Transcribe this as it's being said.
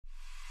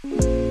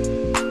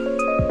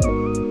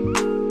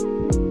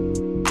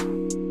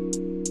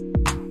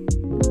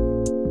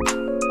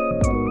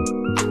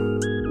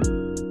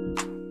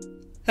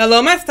Hello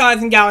my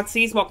stars and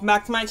galaxies, welcome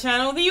back to my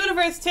channel, The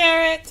Universe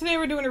Tarot. Today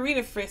we're doing a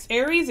reading for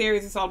Aries.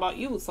 Aries, it's all about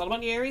you, it's all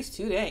about the Aries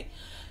today.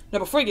 Now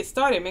before we get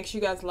started, make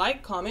sure you guys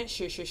like, comment,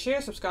 share,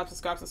 subscribe,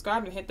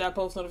 and hit that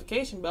post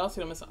notification bell so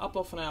you don't miss an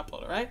upload when I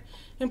upload, alright?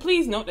 And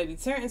please note that the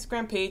Tarot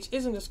Instagram page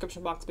is in the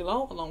description box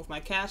below, along with my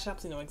cash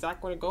apps, so you know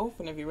exactly where to go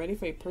whenever you're ready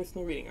for a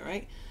personal reading,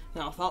 alright?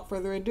 Now without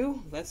further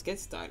ado, let's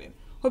get started.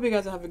 Hope you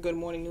guys will have a good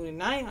morning, noon, and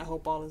night. I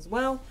hope all is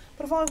well.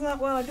 But if all is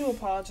not well, I do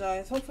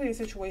apologize. Hopefully the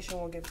situation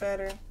will get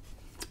better.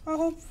 I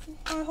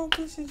hope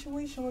this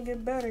situation will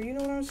get better. You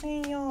know what I'm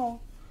saying, y'all?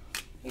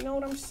 You know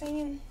what I'm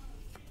saying?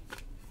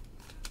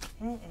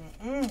 You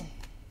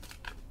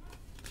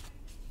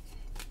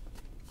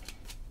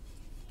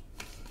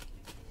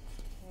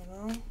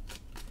know?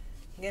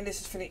 Again,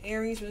 this is for the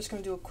Aries. We're just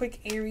going to do a quick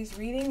Aries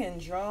reading and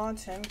draw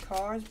 10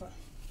 cards. But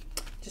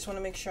just want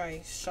to make sure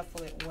I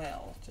shuffle it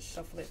well. Just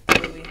shuffle it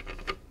thoroughly.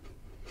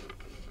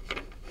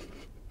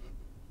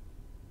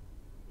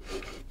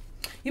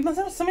 You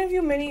must, some of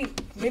you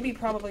maybe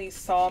probably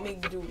saw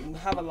me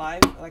have a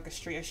live, like I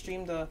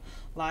streamed a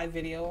live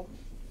video,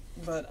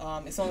 but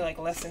it's only like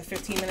less than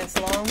 15 minutes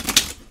long.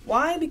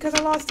 Why? Because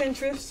I lost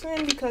interest,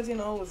 and because, you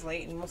know, it was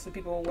late and most of the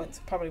people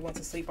probably went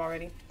to sleep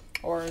already,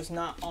 or is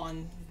not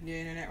on the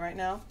internet right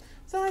now.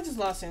 So I just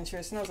lost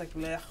interest, and I was like,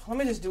 bleh, let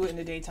me just do it in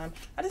the daytime.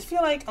 I just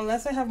feel like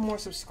unless I have more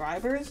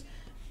subscribers,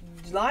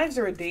 lives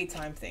are a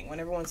daytime thing when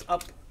everyone's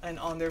up and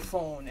on their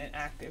phone and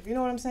active. You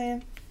know what I'm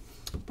saying?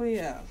 But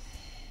yeah.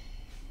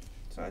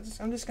 So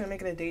I'm just gonna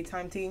make it a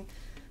daytime thing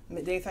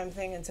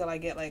until I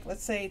get, like,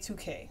 let's say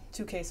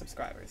 2K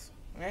subscribers.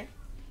 All right.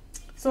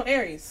 So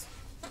Aries,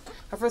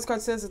 our first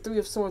card says the Three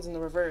of Swords in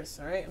the reverse.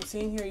 All right. I'm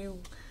seeing here you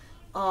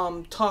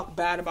talk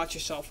bad about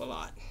yourself a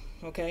lot.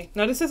 Okay.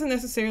 Now this doesn't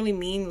necessarily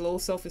mean low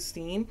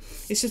self-esteem.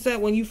 It's just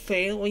that when you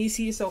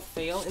see yourself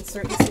fail in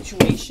certain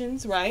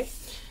situations, right,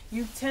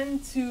 you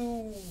tend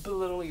to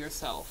belittle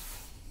yourself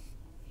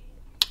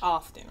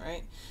often,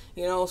 right?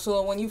 You know,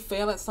 so when you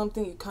fail at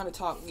something, you kind of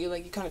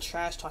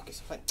trash talk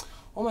yourself, like,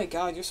 oh my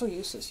god, you're so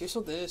useless, you're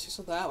so this, you're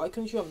so that, why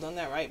couldn't you have done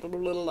that, right? Blah, blah,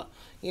 blah, blah.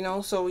 You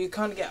know, so you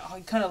kind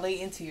of lay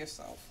into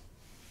yourself,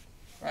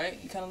 right?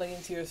 You kind of lay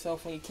into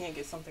yourself when you can't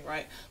get something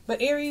right. But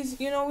Aries,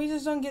 you know, we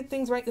just don't get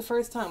things right the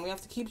first time. We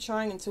have to keep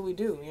trying until we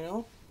do, you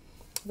know?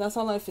 That's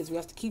how life is. We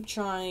have to keep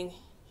trying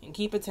and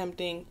keep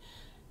attempting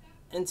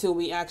until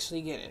we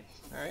actually get it,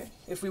 all right?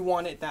 If we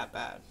want it that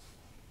bad.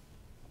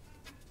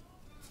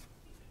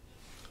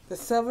 The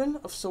Seven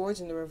of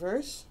Swords in the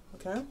reverse,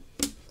 okay?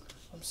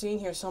 I'm seeing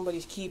here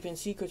somebody's keeping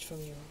secrets from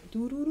you.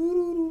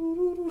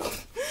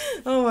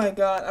 Oh my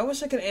god, I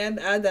wish I could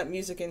add that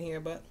music in here,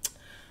 but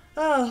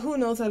who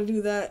knows how to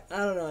do that? I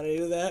don't know how to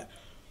do that.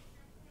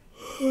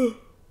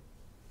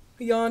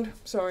 Yawned,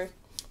 sorry.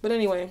 But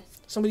anyway,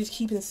 somebody's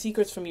keeping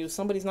secrets from you.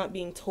 Somebody's not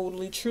being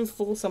totally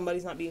truthful.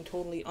 Somebody's not being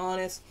totally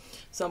honest.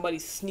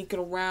 Somebody's sneaking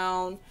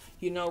around,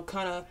 you know,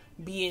 kind of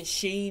being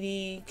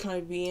shady, kind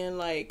of being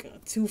like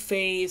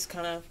two-faced,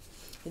 kind of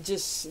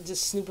just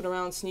snooping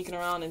around, sneaking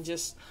around, and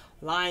just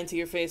lying to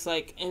your face,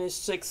 like, and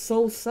it's like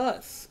so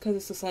sus, because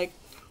it's just like,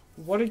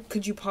 what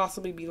could you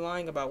possibly be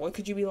lying about? What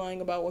could you be lying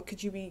about? What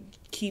could you be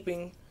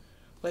keeping?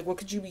 Like, what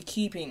could you be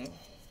keeping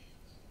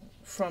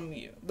from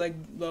you? Like,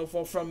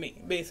 from me,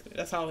 basically.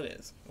 That's how it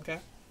is, okay?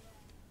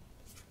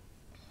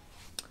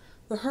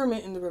 The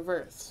Hermit in the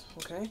reverse,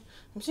 okay?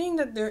 I'm seeing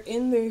that they're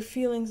in their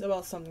feelings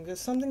about something.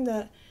 There's something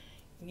that,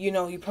 you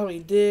know, you probably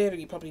did or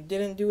you probably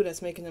didn't do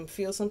that's making them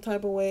feel some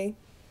type of way,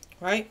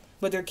 right?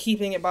 But they're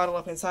keeping it bottled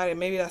up inside, and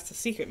maybe that's the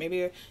secret.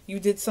 Maybe you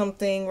did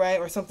something, right,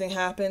 or something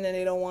happened, and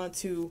they don't want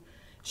to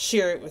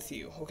share it with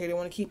you, okay? They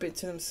want to keep it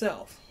to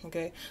themselves,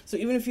 okay? So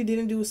even if you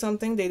didn't do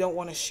something, they don't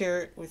want to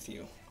share it with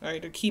you, all right?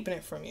 They're keeping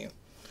it from you.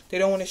 They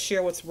don't want to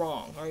share what's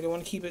wrong, all right? They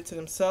want to keep it to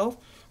themselves,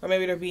 or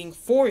maybe they're being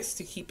forced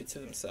to keep it to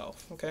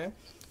themselves, okay?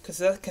 Because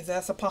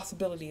that's a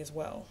possibility as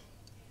well,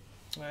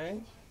 all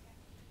right?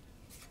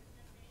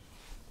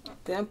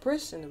 The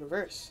Empress in the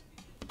reverse,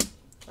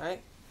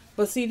 right?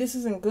 But see, this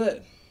isn't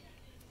good,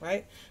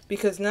 right?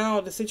 Because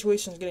now the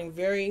situation is getting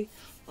very,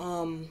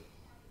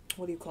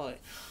 what do you call it?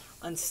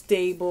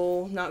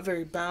 Unstable, not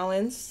very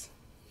balanced,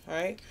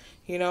 right?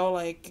 You know,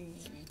 like,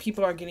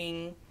 people are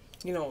getting,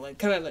 you know, like,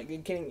 kind of like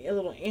getting a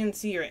little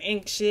antsy or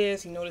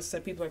anxious. You notice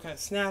that people are kind of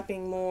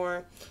snapping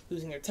more,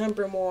 losing their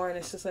temper more, and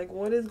it's just like,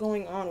 what is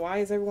going on? Why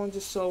is everyone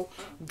just so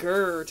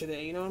grr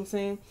today? You know what I'm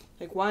saying?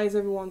 Like, why is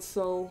everyone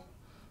so,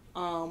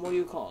 what do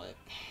you call it?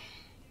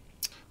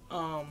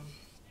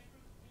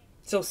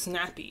 So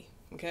snappy,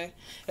 okay?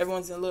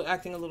 Everyone's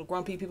acting a little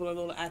grumpy. People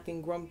are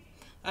acting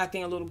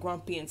a little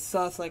grumpy and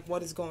sus. Like,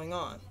 what is going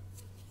on,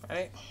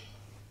 right?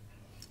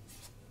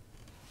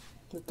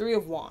 The Three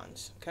of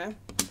Wands, okay?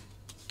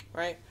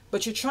 Right?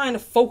 But you're trying to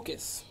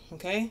focus,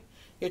 okay?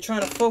 You're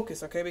trying to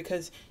focus, okay?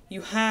 Because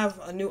you have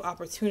a new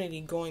opportunity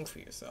going for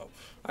yourself.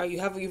 All right?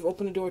 You've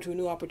opened the door to a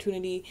new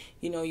opportunity.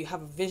 You know, you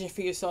have a vision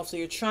for yourself. So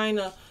you're trying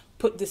to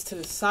put this to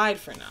the side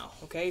for now,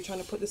 okay? You're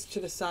trying to put this to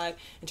the side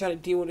and try to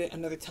deal with it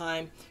another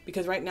time,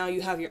 because right now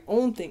you have your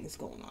own things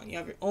going on. You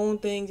have your own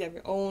things. You have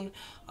your own,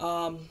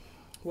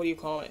 what do you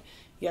call it?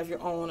 You have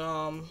your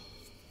own,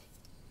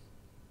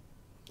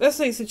 let's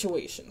say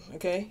situation,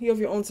 okay? You have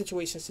your own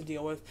situations to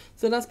deal with.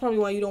 So that's probably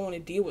why you don't want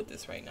to deal with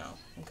this right now,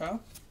 okay?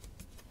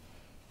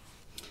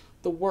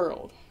 The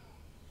world,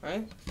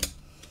 right?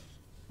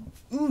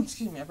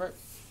 Excuse me, I burped.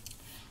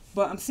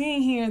 But I'm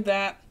seeing here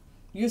that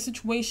your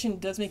situation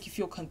does make you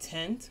feel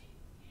content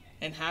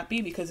and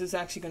happy because it's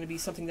actually going to be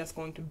something that's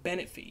going to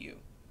benefit you.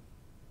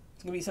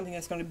 It's going to be something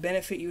that's going to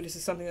benefit you. This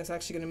is something that's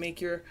actually going to make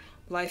your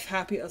life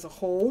happy as a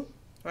whole,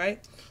 right?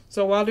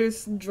 So while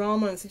there's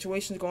drama and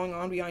situations going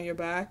on behind your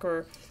back,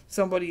 or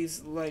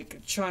somebody's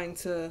like trying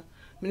to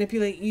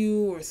manipulate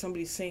you, or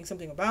somebody's saying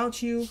something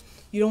about you,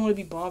 you don't want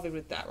to be bothered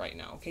with that right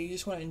now, okay? You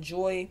just want to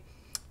enjoy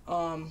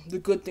the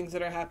good things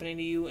that are happening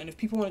to you. And if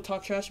people want to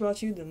talk trash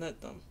about you, then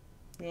let them.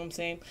 You know what I'm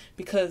saying?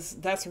 Because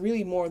that's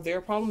really more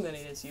their problem than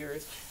it is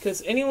yours.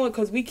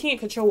 Because we can't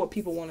control what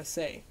people want to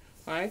say.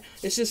 All right?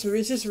 It's as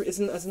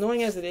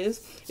annoying as it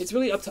is. It's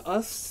really up to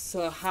us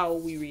how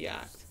we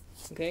react.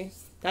 Okay?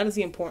 That is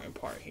the important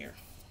part here.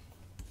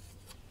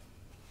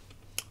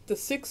 The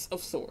Six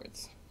of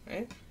Swords.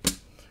 Right?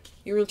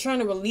 You're trying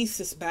to release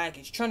this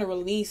baggage. Trying to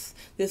release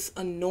this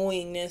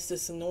annoyingness,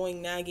 this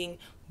annoying nagging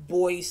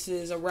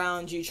voices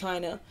around you.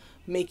 Trying to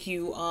make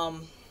you,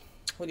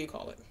 what do you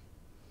call it?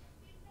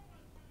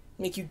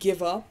 Make you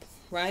give up,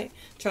 right?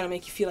 Trying to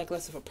make you feel like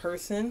less of a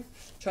person.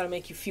 Trying to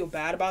make you feel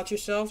bad about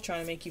yourself.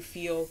 Trying to make you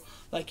feel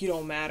like you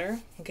don't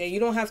matter. Okay, you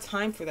don't have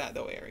time for that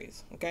though,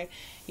 Aries. Okay,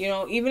 you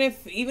know, even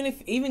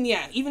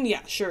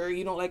sure,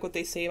 you don't like what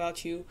they say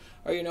about you,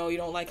 or you know, you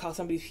don't like how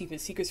somebody's keeping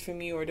secrets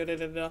from you, or da da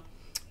da da.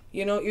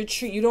 You know, you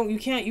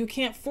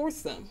can't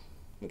force them.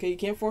 Okay, you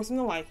can't force them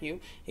to like you.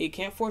 You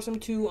can't force them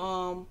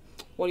to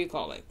what do you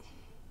call it?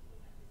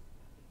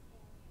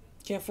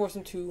 Can't force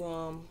them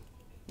to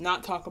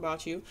not talk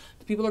about you.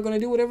 The people are going to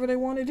do whatever they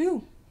want to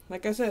do.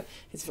 Like I said,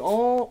 it's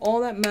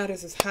all that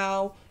matters is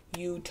how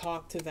you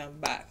talk to them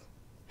back.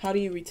 How do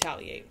you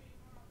retaliate?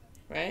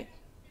 Right?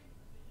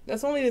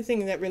 That's only the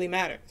thing that really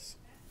matters.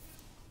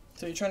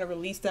 So you're trying to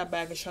release that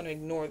baggage, trying to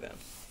ignore them.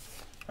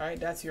 All right,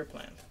 that's your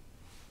plan.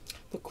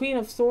 The Queen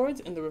of Swords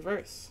in the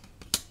reverse.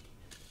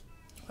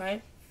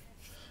 Right?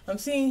 I'm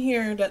seeing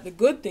here that the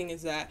good thing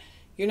is that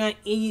you're not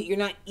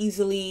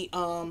easily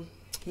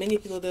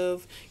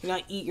manipulative.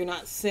 You're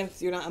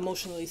not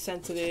emotionally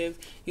sensitive.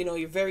 You know,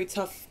 you're very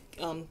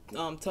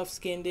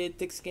tough-skinned,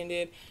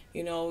 thick-skinned.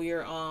 You know,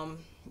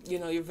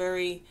 you're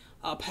very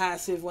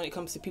passive when it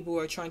comes to people who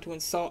are trying to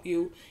insult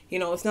you. You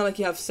know, it's not like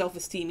you have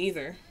self-esteem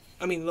either.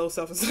 I mean, low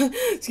self-esteem.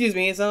 Excuse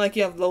me. It's not like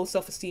you have low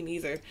self-esteem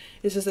either.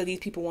 It's just that these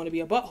people want to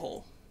be a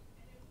butthole,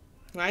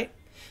 right?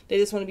 They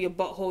just want to be a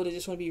butthole. They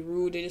just want to be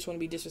rude. They just want to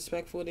be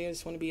disrespectful. They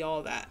just want to be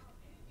all that.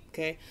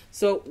 Okay,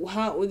 so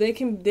how they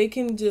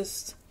can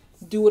just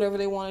do whatever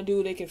they want to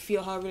do. They can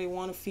feel however they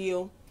want to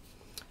feel,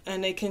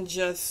 and they can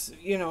just,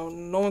 you know,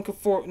 no one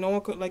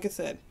could, like I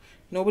said,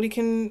 nobody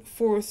can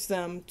force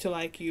them to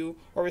like you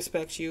or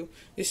respect you.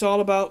 It's all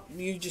about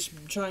you just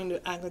trying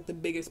to act like the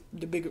bigger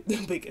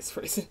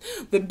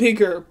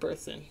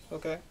person.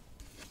 Okay.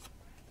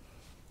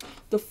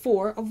 The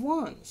Four of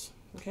Wands.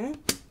 Okay.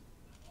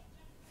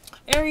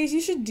 Aries,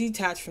 you should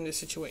detach from this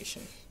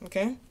situation.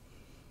 Okay.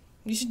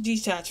 You should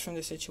detach from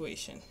the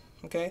situation.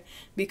 Okay,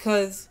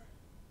 because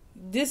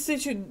these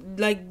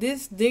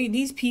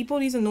people,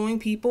 these annoying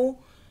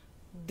people,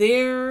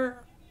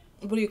 they're,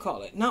 what do you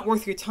call it? Not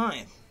worth your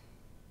time.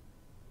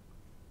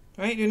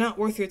 Right? They're not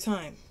worth your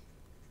time.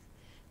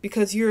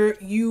 Because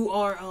you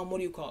are, what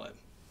do you call it?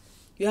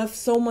 You have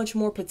so much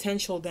more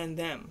potential than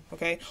them.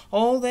 Okay?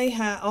 All they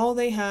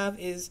have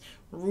is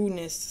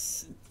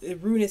rudeness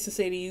to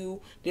say to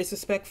you,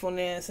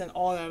 disrespectfulness, and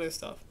all that other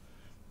stuff.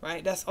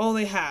 Right? That's all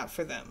they have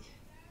for them.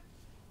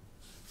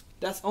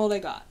 That's all they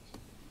got.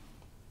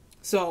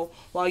 So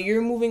while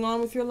you're moving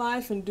on with your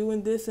life and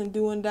doing this and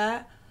doing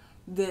that,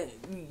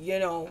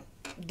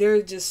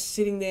 they're just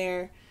sitting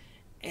there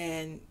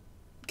and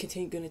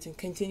going to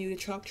continue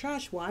to talk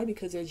trash. Why?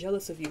 Because they're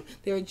jealous of you.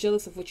 They're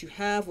jealous of what you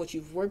have, what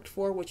you've worked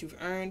for, what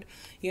you've earned.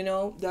 You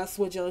know, that's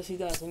what jealousy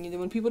does.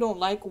 When people don't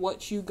like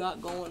what you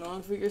got going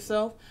on for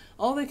yourself,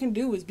 all they can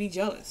do is be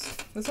jealous.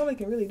 That's all they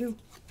can really do.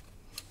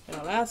 And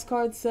our last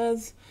card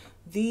says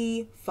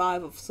the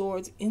Five of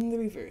Swords in the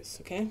reverse.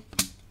 Okay.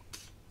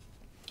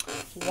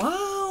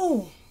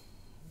 Wow.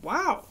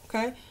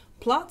 Okay.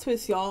 Plot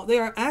twist, y'all. They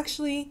are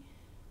actually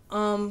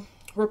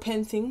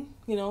repenting.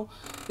 You know,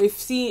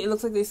 it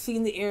looks like they've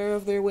seen the error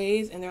of their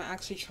ways, and they're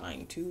actually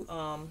trying to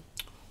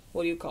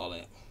what do you call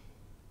it?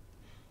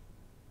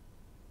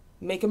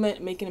 Make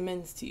an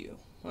amends to you.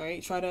 All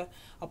right. Try to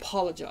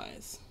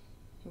apologize.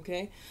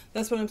 Okay,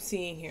 that's what I'm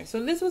seeing here.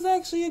 So this was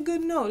actually a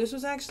good note. This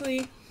was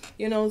actually,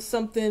 you know,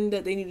 something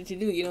that they needed to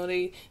do. You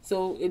know,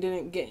 so it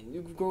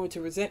didn't grow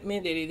into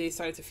resentment. They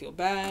started to feel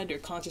bad. Their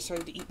conscience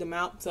started to eat them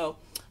out. So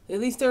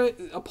at least they're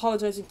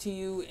apologizing to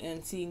you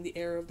and seeing the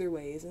error of their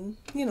ways, and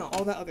you know,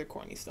 all that other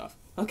corny stuff.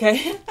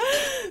 Okay?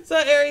 So,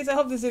 Aries, I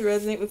hope this did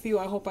resonate with you.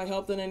 I hope I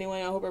helped in any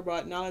way. I hope I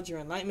brought knowledge or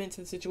enlightenment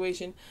to the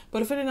situation.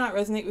 But if it did not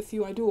resonate with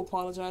you, I do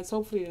apologize.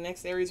 Hopefully the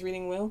next Aries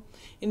reading will.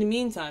 In the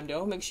meantime,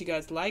 though, make sure you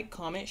guys like,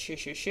 comment, share,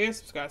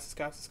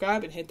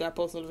 subscribe, and hit that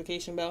post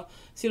notification bell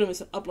so you don't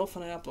miss an upload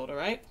when I upload,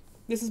 alright?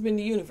 This has been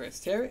the universe,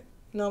 Tarot.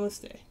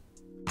 Namaste.